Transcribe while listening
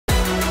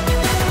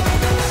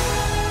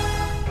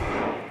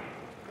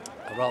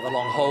A rather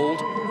long hold.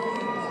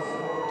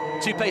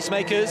 Two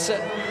pacemakers,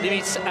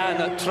 Nimitz and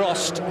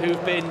Trost,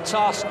 who've been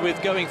tasked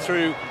with going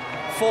through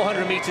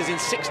 400 metres in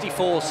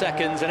 64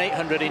 seconds and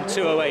 800 in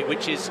 2:08,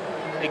 which is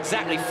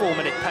exactly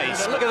 4-minute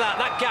pace. But look at that,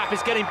 that gap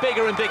is getting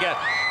bigger and bigger.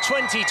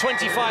 20,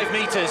 25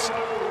 metres.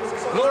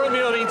 Laura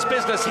Muir means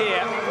business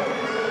here.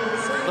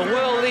 The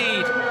world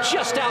lead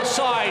just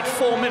outside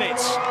 4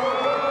 minutes.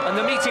 And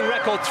the meeting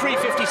record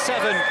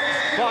 3:57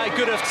 by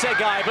Gudov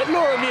Tsegai. But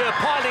Laura Muir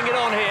piling it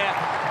on here.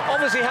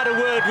 Obviously had a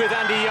word with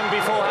Andy Young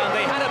beforehand.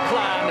 They had a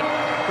plan.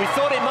 We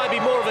thought it might be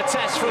more of a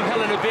test from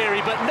Helena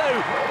Beery, but no,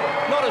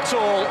 not at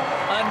all.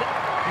 And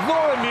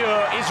Laura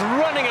Muir is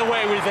running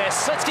away with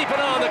this. Let's keep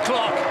an eye on the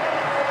clock.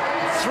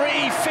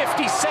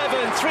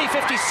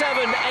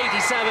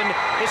 3:57.87.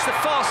 It's the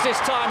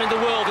fastest time in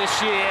the world this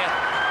year.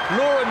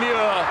 Laura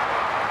Muir,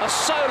 a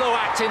solo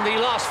act in the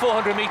last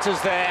 400 metres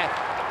there.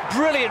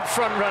 Brilliant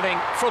front running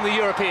from the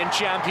European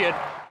champion.